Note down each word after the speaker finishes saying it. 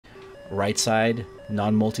Right side,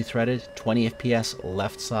 non-multi-threaded, 20 FPS.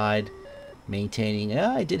 Left side, maintaining,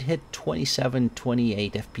 I did hit 27,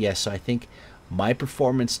 28 FPS, so I think my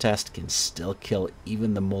performance test can still kill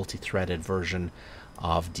even the multi-threaded version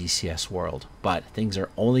of dcsworld. But things are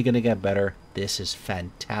only going to get better. This is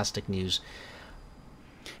fantastic news.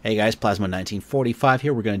 Hey guys, Plasma1945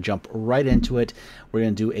 here. We're going to jump right into it. We're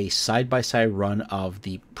going to do a side-by-side run of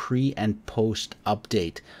the pre and post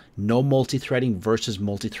update. No multi-threading versus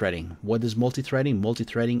multi-threading. What is multi-threading?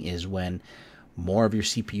 Multi-threading is when more of your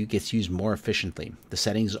CPU gets used more efficiently. The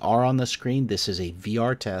settings are on the screen. This is a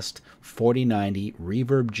VR test, 4090,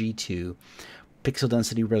 reverb G2. Pixel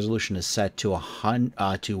density resolution is set to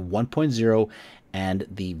 1.0, and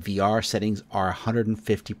the VR settings are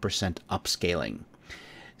 150% upscaling.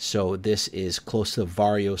 So this is close to the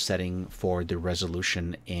Vario setting for the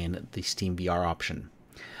resolution in the SteamVR option.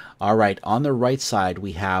 All right, on the right side,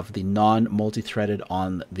 we have the non-multi-threaded.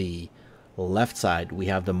 On the left side, we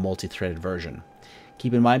have the multi-threaded version.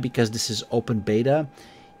 Keep in mind, because this is open beta,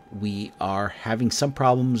 we are having some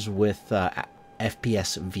problems with FPS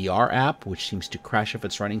VR app, which seems to crash if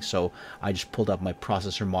it's running. So I just pulled up my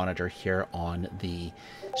processor monitor here on the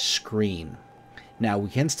screen. Now we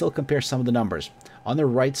can still compare some of the numbers. On the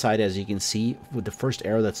right side, as you can see, with the first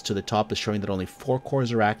arrow that's to the top is showing that only 4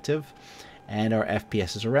 cores are active, and our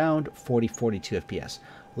FPS is around 40-42 FPS.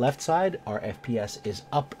 Left side, our FPS is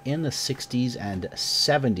up in the 60s and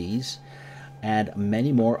 70s, and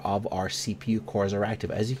many more of our CPU cores are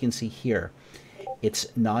active. As you can see here, it's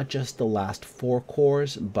not just the last 4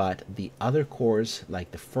 cores, but the other cores,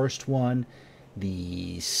 like the first one,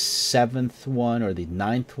 the 7th one, or the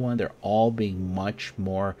 9th one, they're all being much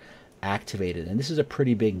more activated. And this is a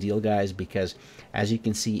pretty big deal, guys, because as you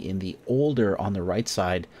can see in the older on the right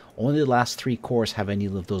side, only the last 3 cores have any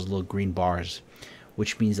of those little green bars,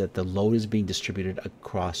 which means that the load is being distributed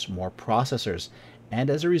across more processors. And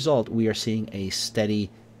as a result, we are seeing a steady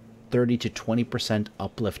 30 to 20%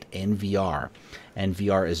 uplift in VR, and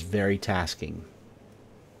VR is very tasking.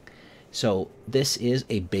 So this is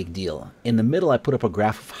a big deal. In the middle, I put up a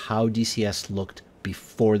graph of how DCS looked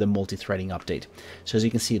before the multi-threading update. So as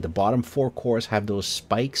you can see, the bottom 4 cores have those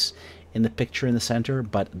spikes in the picture in the center,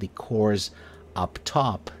 but the cores up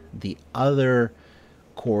top, the other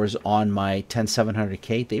cores on my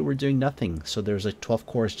 10700K, they were doing nothing. So there's like 12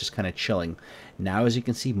 cores just kind of chilling. Now, as you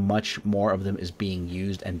can see, much more of them is being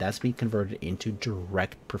used, and that's being converted into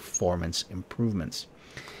direct performance improvements.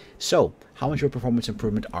 So how much of a performance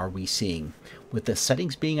improvement are we seeing? With the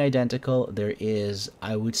settings being identical, there is,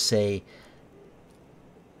 I would say,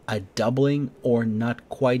 a doubling, or not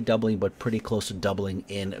quite doubling, but pretty close to doubling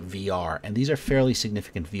in VR. And these are fairly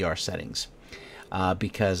significant VR settings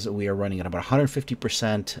because we are running at about 150%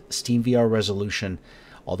 SteamVR resolution,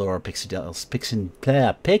 although our pixel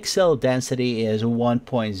density is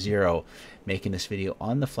 1.0, making this video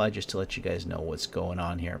on the fly just to let you guys know what's going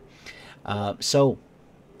on here. So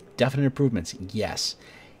definite improvements, yes.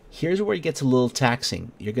 Here's where it gets a little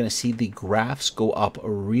taxing. You're going to see the graphs go up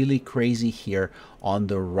really crazy here on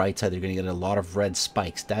the right side. You're going to get a lot of red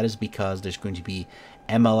spikes. That is because there's going to be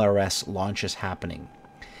MLRS launches happening.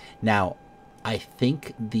 Now, I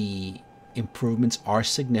think the improvements are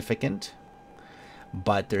significant,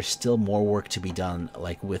 but there's still more work to be done,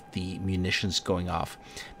 like with the munitions going off.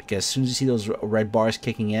 Because as soon as you see those red bars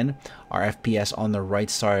kicking in, our FPS on the right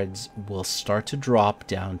sides will start to drop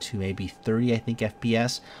down to maybe 30, I think,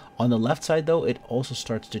 FPS. On the left side, though, it also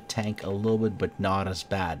starts to tank a little bit, but not as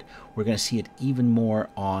bad. We're going to see it even more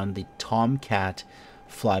on the TOMCAT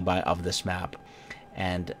flyby of this map.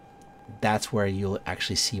 And that's where you'll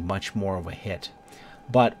actually see much more of a hit.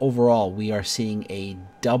 But overall, we are seeing a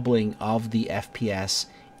doubling of the FPS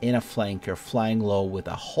in a flanker, flying low with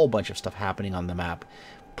a whole bunch of stuff happening on the map.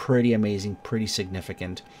 Pretty amazing, pretty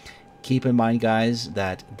significant. Keep in mind, guys,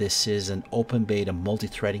 that this is an open beta.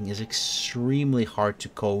 Multi-threading is extremely hard to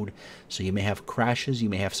code, so you may have crashes, you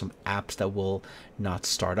may have some apps that will not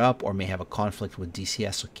start up, or may have a conflict with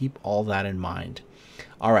DCS, so keep all that in mind.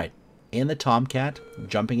 All right, in the TOMCAT,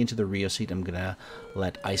 jumping into the Rio seat, I'm gonna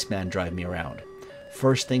let Iceman drive me around.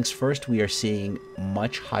 First things first, we are seeing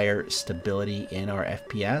much higher stability in our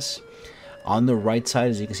FPS. On the right side,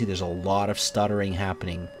 as you can see, there's a lot of stuttering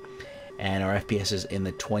happening, and our FPS is in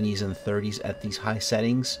the 20s and 30s at these high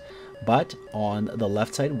settings. But on the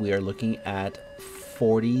left side, we are looking at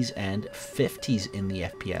 40s and 50s in the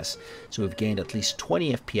FPS. So we've gained at least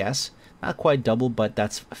 20 FPS, not quite double, but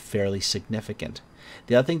that's fairly significant.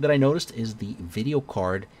 The other thing that I noticed is the video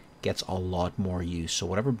card gets a lot more use. So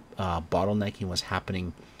whatever bottlenecking was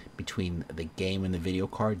happening between the game and the video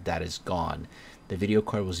card, that is gone. The video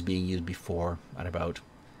card was being used before at about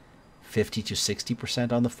 50 to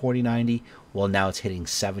 60% on the 4090. Well, now it's hitting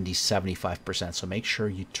 70, 75%. So make sure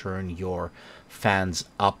you turn your fans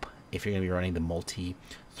up if you're going to be running the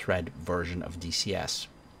multi-thread version of DCS.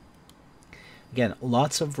 Again,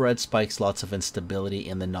 lots of red spikes, lots of instability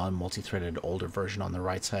in the non-multi-threaded older version on the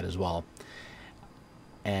right side as well.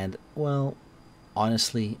 And, well,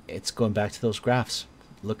 honestly, it's going back to those graphs.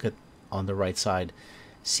 Look at on the right side,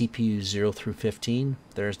 CPU 0 through 15.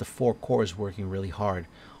 There's the 4 cores working really hard.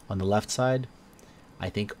 On the left side, I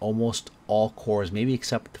think almost all cores, maybe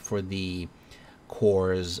except for the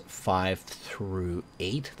cores 5 through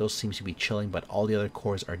 8, those seems to be chilling, but all the other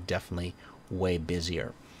cores are definitely way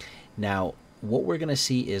busier. Now, what we're going to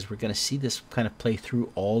see is we're going to see this kind of play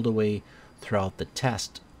through all the way throughout the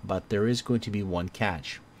test, but there is going to be one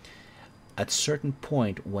catch. At a certain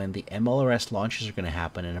point, when the MLRS launches are going to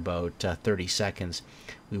happen in about 30 seconds,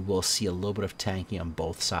 we will see a little bit of tanking on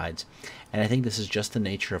both sides. And I think this is just the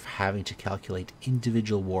nature of having to calculate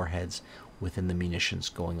individual warheads within the munitions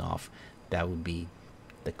going off. That would be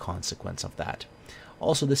the consequence of that.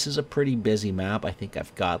 Also, this is a pretty busy map. I think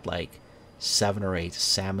I've got like 7 or 8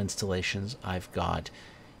 SAM installations. I've got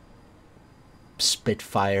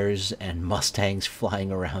Spitfires and Mustangs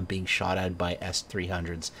flying around being shot at by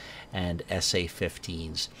S300s and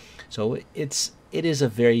SA-15s. So it is a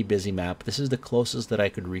very busy map. This is the closest that I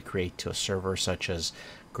could recreate to a server such as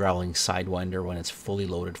Growling Sidewinder when it's fully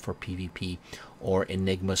loaded for PvP, or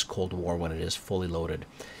Enigma's Cold War when it is fully loaded.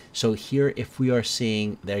 So here, if we are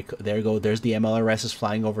seeing, there's the MLRSs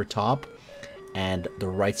flying over top, and the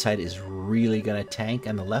right side is really going to tank,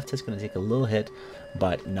 and the left is going to take a little hit,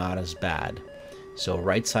 but not as bad. So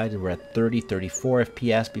right side, we're at 30, 34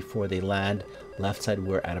 FPS before they land. Left side,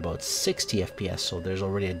 we're at about 60 FPS, so there's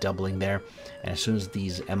already a doubling there. And as soon as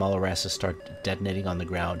these MLRSs start detonating on the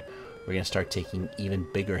ground, we're going to start taking even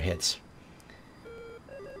bigger hits.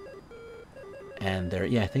 And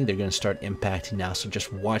I think they're going to start impacting now, so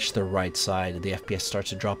just watch the right side. The FPS starts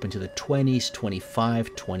to drop into the 20s,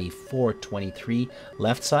 25, 24, 23.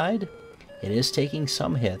 Left side, it is taking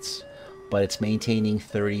some hits, but it's maintaining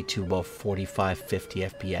 30 to about 45, 50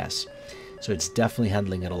 FPS. So it's definitely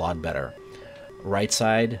handling it a lot better. Right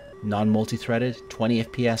side, non-multi-threaded, 20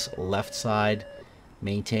 FPS. Left side,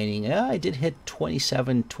 maintaining, I did hit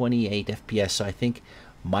 27, 28 FPS, so I think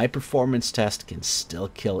my performance test can still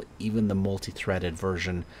kill even the multi-threaded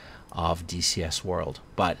version of DCS World.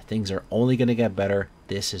 But things are only going to get better.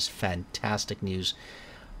 This is fantastic news.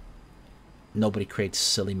 Nobody creates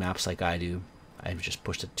silly maps like I do. I've just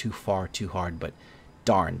pushed it too far, too hard, but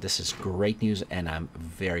darn, this is great news, and I'm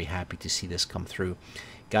very happy to see this come through.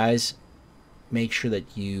 Guys, make sure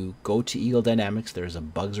that you go to Eagle Dynamics. There's a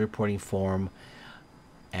bugs reporting forum,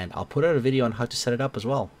 and I'll put out a video on how to set it up as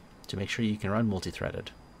well to make sure you can run multi-threaded.